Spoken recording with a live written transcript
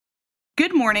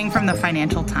Good morning from the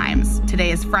Financial Times.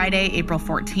 Today is Friday, April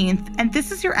 14th, and this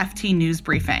is your FT News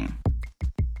Briefing.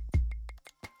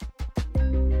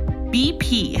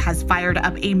 BP has fired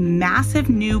up a massive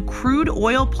new crude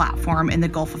oil platform in the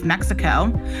Gulf of Mexico.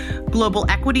 Global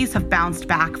equities have bounced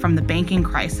back from the banking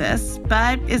crisis,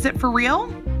 but is it for real?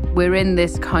 We're in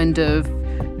this kind of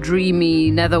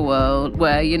dreamy netherworld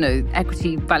where,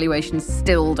 equity valuations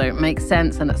still don't make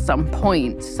sense, and at some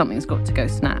point, something's got to go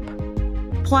snap.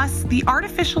 Plus, the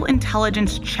artificial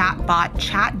intelligence chatbot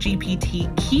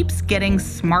ChatGPT keeps getting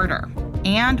smarter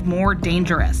and more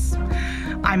dangerous.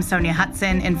 I'm Sonia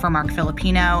Hudson, in for Mark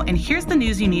Filipino, and here's the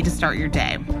news you need to start your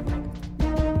day.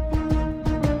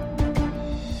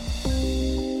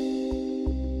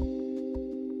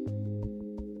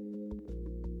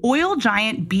 Oil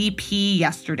giant BP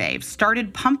yesterday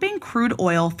started pumping crude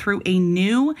oil through a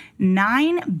new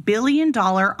 $9 billion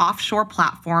offshore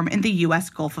platform in the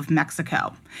U.S. Gulf of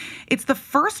Mexico. It's the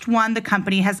first one the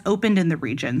company has opened in the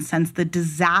region since the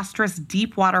disastrous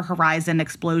Deepwater Horizon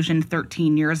explosion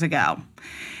 13 years ago.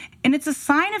 And it's a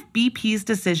sign of BP's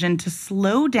decision to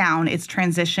slow down its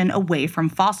transition away from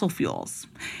fossil fuels.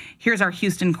 Here's our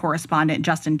Houston correspondent,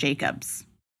 Justin Jacobs.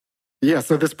 Yeah,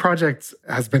 so this project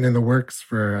has been in the works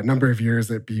for a number of years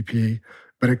at BP,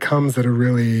 but it comes at a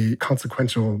really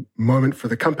consequential moment for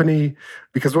the company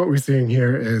because what we're seeing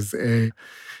here is a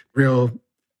real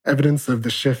evidence of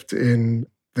the shift in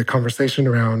the conversation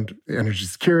around energy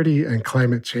security and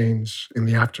climate change in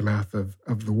the aftermath of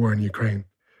the war in Ukraine.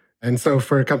 And so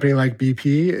for a company like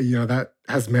BP, that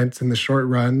has meant in the short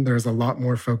run, there's a lot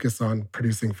more focus on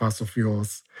producing fossil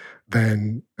fuels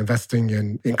than investing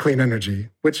in clean energy,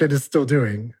 which it is still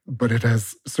doing, but it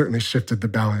has certainly shifted the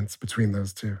balance between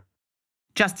those two.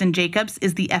 Justin Jacobs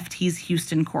is the FT's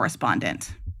Houston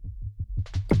correspondent.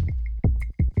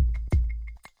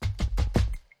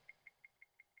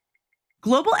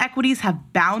 Global equities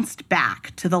have bounced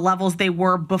back to the levels they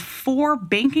were before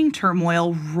banking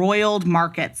turmoil roiled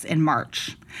markets in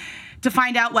March. To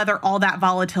find out whether all that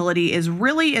volatility is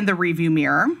really in the rearview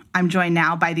mirror, I'm joined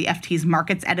now by the FT's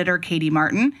markets editor, Katie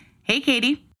Martin. Hey,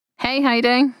 Katie. Hey, how you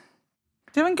doing?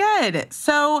 Doing good.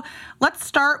 So let's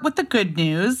start with the good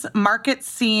news. Markets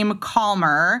seem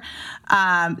calmer.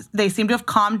 They seem to have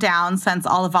calmed down since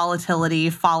all the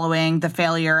volatility following the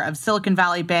failure of Silicon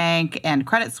Valley Bank and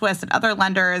Credit Suisse and other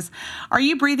lenders. Are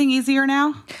you breathing easier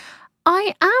now?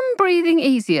 I am breathing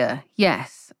easier,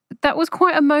 yes. That was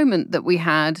quite a moment that we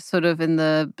had sort of in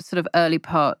the sort of early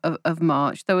part of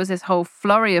March. There was this whole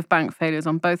flurry of bank failures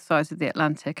on both sides of the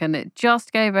Atlantic, and it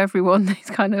just gave everyone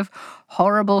these kind of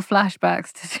horrible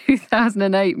flashbacks to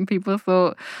 2008, and people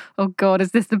thought, oh God,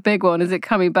 is this the big one? Is it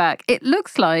coming back? It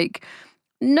looks like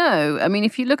no. I mean,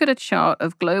 if you look at a chart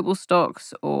of global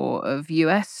stocks or of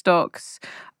US stocks,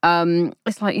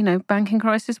 it's like, banking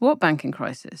crisis, what banking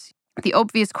crisis? The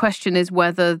obvious question is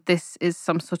whether this is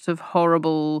some sort of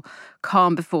horrible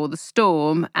calm before the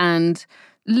storm. And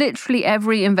literally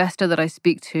every investor that I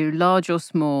speak to, large or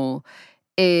small,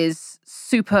 is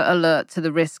super alert to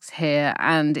the risks here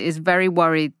and is very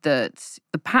worried that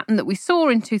the pattern that we saw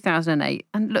in 2008,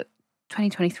 and look,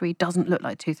 2023 doesn't look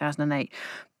like 2008,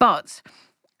 but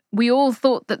we all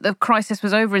thought that the crisis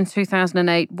was over in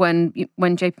 2008 when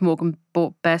JP Morgan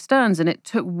bought Bear Stearns, and it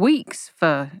took weeks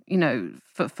for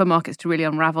markets to really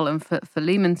unravel and for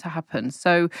Lehman to happen.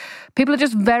 So people are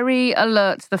just very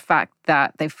alert to the fact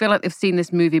that they feel like they've seen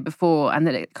this movie before and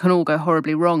that it can all go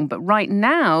horribly wrong. But right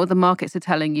now, the markets are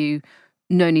telling you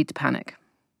no need to panic.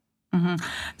 Mm-hmm.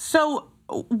 So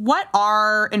what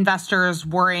are investors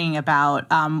worrying about?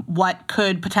 What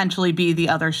could potentially be the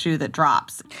other shoe that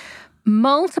drops?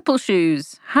 Multiple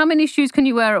shoes. How many shoes can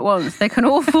you wear at once? They can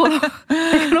all fall off. They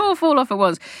can all fall off at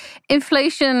once.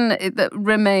 Inflation that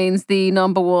remains the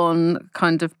number one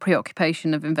kind of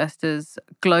preoccupation of investors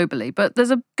globally. But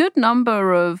there's a good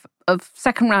number of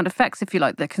second round effects, if you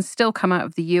like, that can still come out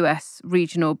of the US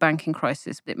regional banking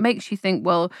crisis. It makes you think,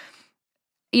 well,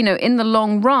 in the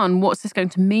long run, what's this going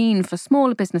to mean for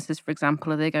smaller businesses, for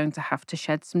example? Are they going to have to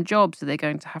shed some jobs? Are they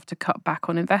going to have to cut back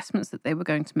on investments that they were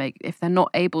going to make if they're not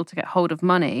able to get hold of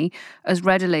money as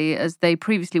readily as they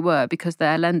previously were because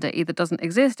their lender either doesn't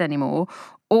exist anymore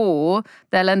or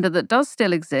their lender that does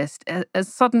still exist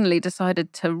has suddenly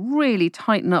decided to really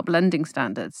tighten up lending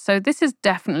standards? So this is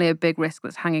definitely a big risk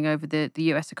that's hanging over the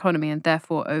US economy and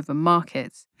therefore over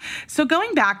markets. So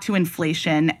going back to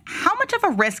inflation, how much of a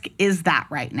risk is that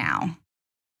right now?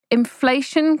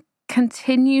 Inflation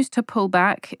continues to pull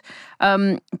back.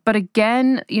 But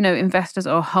again, investors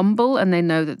are humble and they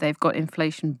know that they've got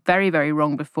inflation very, very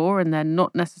wrong before, and they're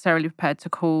not necessarily prepared to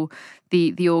call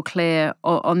the all clear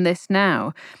on this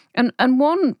now. And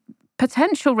one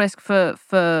potential risk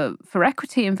for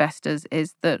equity investors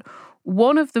is that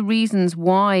one of the reasons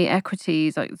why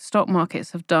equities, like stock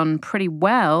markets, have done pretty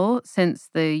well since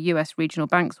the US regional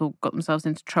banks all got themselves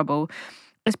into trouble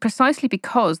is precisely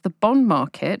because the bond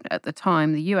market at the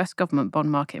time, the US government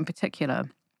bond market in particular,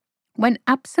 went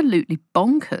absolutely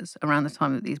bonkers around the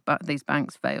time that these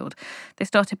banks failed. They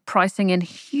started pricing in a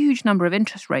huge number of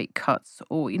interest rate cuts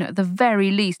or, at the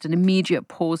very least, an immediate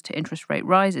pause to interest rate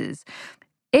rises.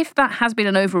 If that has been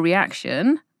an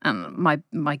overreaction, and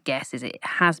my guess is it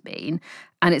has been,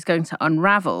 and it's going to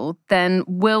unravel, then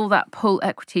will that pull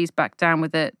equities back down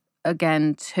with it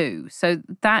again too? So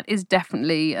that is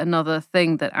definitely another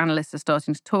thing that analysts are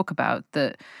starting to talk about,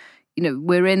 that,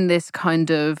 we're in this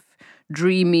kind of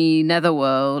dreamy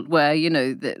netherworld where,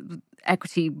 the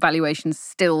equity valuations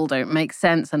still don't make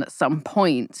sense, and at some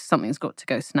point, something's got to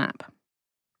go snap.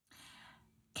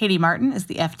 Katie Martin is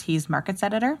the FT's markets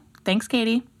editor. Thanks,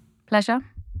 Katie. Pleasure.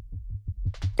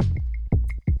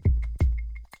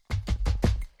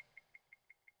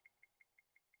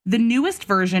 The newest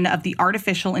version of the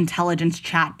artificial intelligence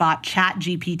chatbot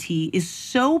ChatGPT is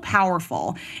so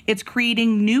powerful, it's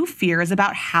creating new fears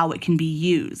about how it can be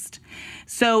used.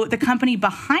 So the company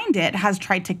behind it has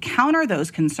tried to counter those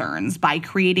concerns by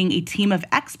creating a team of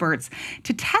experts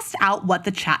to test out what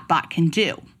the chatbot can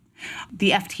do. The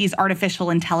FT's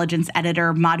artificial intelligence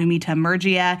editor, Madhumita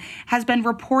Murgia, has been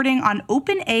reporting on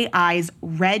OpenAI's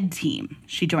Red Team.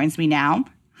 She joins me now.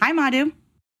 Hi, Madhu.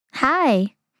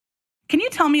 Hi. Can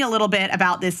you tell me a little bit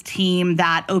about this team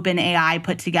that OpenAI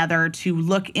put together to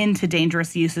look into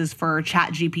dangerous uses for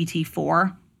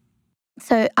ChatGPT-4?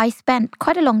 So I spent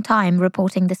quite a long time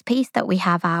reporting this piece that we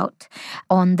have out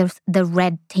on the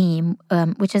Red Team,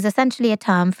 which is essentially a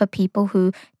term for people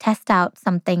who test out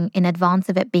something in advance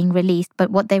of it being released,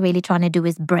 but what they're really trying to do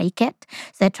is break it.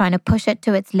 So they're trying to push it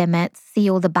to its limits, see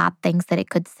all the bad things that it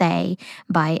could say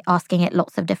by asking it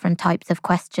lots of different types of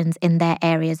questions in their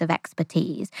areas of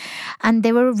expertise. And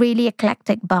they were a really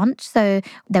eclectic bunch. So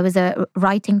there was a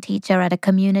writing teacher at a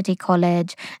community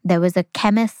college, there was a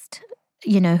chemist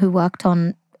who worked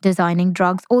on designing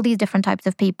drugs, all these different types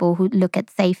of people who look at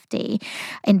safety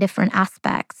in different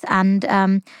aspects. And,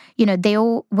 they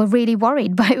all were really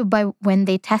worried by when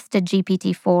they tested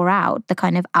GPT-4 out, the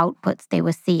kind of outputs they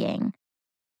were seeing.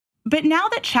 But now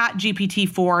that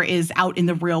ChatGPT-4 is out in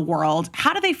the real world,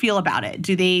 how do they feel about it?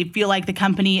 Do they feel like the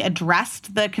company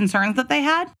addressed the concerns that they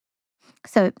had?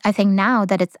 So I think now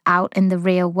that it's out in the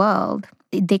real world,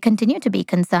 they continue to be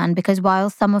concerned because while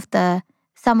some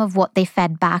of what they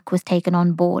fed back was taken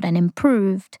on board and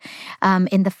improved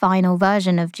in the final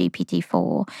version of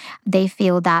GPT-4, they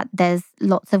feel that there's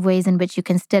lots of ways in which you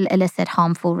can still elicit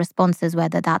harmful responses,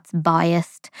 whether that's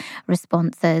biased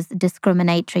responses,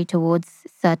 discriminatory towards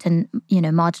certain,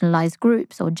 marginalized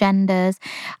groups or genders.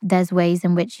 There's ways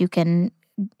in which you can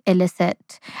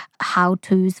elicit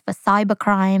how-tos for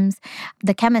cybercrimes.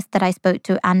 The chemist that I spoke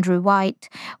to, Andrew White,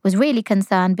 was really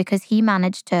concerned because he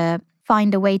managed to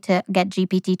find a way to get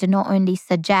GPT to not only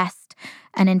suggest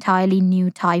an entirely new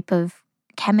type of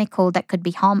chemical that could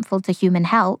be harmful to human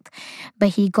health, but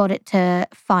he got it to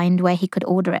find where he could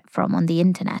order it from on the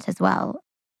internet as well.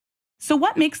 So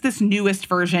what makes this newest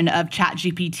version of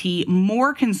ChatGPT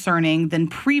more concerning than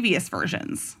previous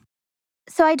versions?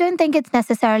 So I don't think it's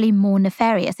necessarily more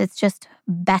nefarious. It's just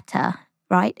better,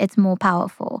 right? It's more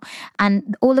powerful.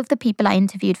 And all of the people I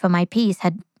interviewed for my piece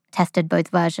had tested both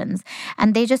versions.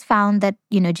 And they just found that,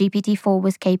 GPT-4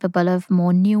 was capable of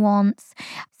more nuance.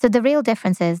 So the real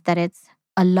difference is that it's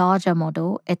a larger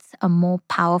model, it's a more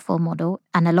powerful model.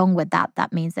 And along with that,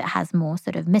 that means it has more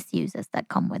sort of misuses that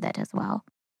come with it as well.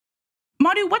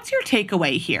 Madhu, what's your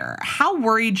takeaway here? How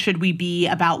worried should we be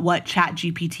about what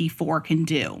ChatGPT-4 can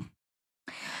do?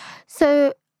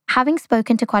 So having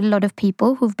spoken to quite a lot of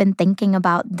people who've been thinking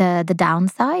about the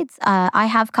downsides, I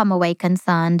have come away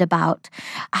concerned about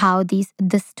how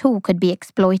this tool could be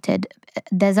exploited.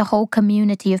 There's a whole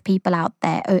community of people out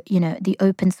there, the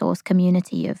open source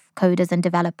community of coders and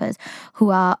developers who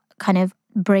are kind of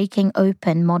breaking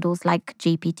open models like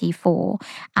GPT-4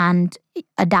 and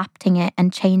adapting it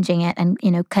and changing it and,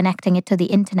 connecting it to the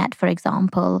internet, for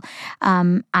example,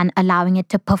 and allowing it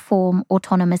to perform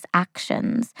autonomous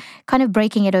actions, kind of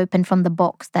breaking it open from the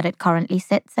box that it currently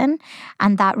sits in.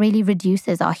 And that really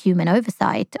reduces our human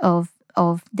oversight of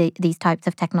these types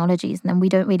of technologies. And then we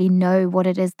don't really know what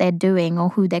it is they're doing or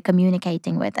who they're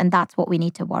communicating with. And that's what we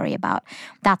need to worry about.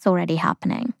 That's already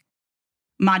happening.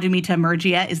 Madhumita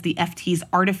Murgia is the FT's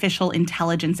artificial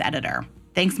intelligence editor.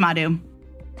 Thanks, Madhu.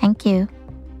 Thank you.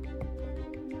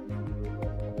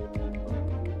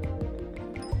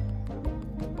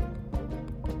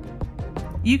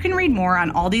 You can read more on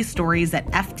all these stories at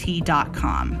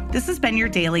FT.com. This has been your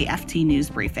daily FT News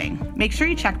Briefing. Make sure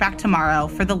you check back tomorrow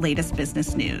for the latest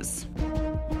business news.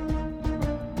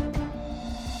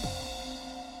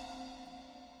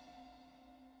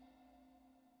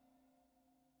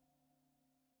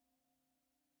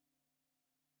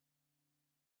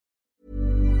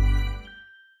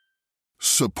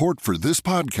 Support for this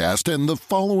podcast and the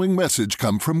following message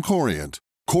come from Corient.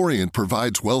 Corient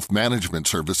provides wealth management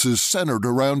services centered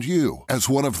around you. As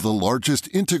one of the largest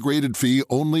integrated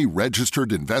fee-only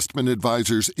registered investment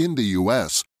advisors in the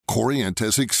U.S., Corient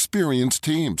has experienced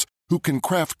teams who can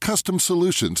craft custom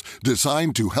solutions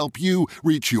designed to help you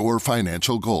reach your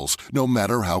financial goals, no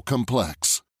matter how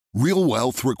complex. Real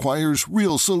wealth requires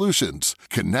real solutions.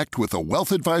 Connect with a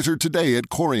wealth advisor today at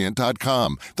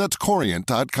Corient.com. That's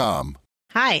Corient.com.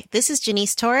 Hi, this is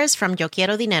Janice Torres from Yo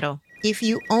Quiero Dinero. If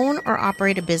you own or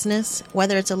operate a business,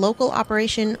 whether it's a local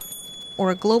operation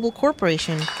or a global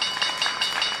corporation,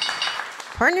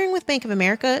 partnering with Bank of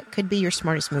America could be your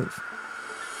smartest move.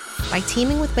 By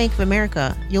teaming with Bank of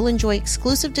America, you'll enjoy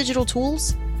exclusive digital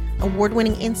tools,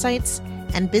 award-winning insights,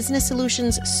 and business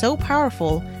solutions so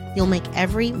powerful, you'll make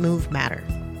every move matter.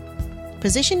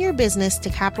 Position your business to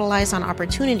capitalize on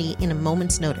opportunity in a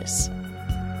moment's notice.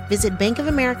 Visit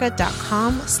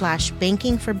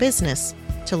bankofamerica.com/bankingforbusiness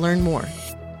to learn more.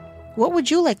 What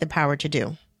would you like the power to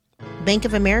do? Bank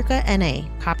of America, N.A.,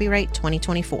 copyright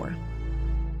 2024.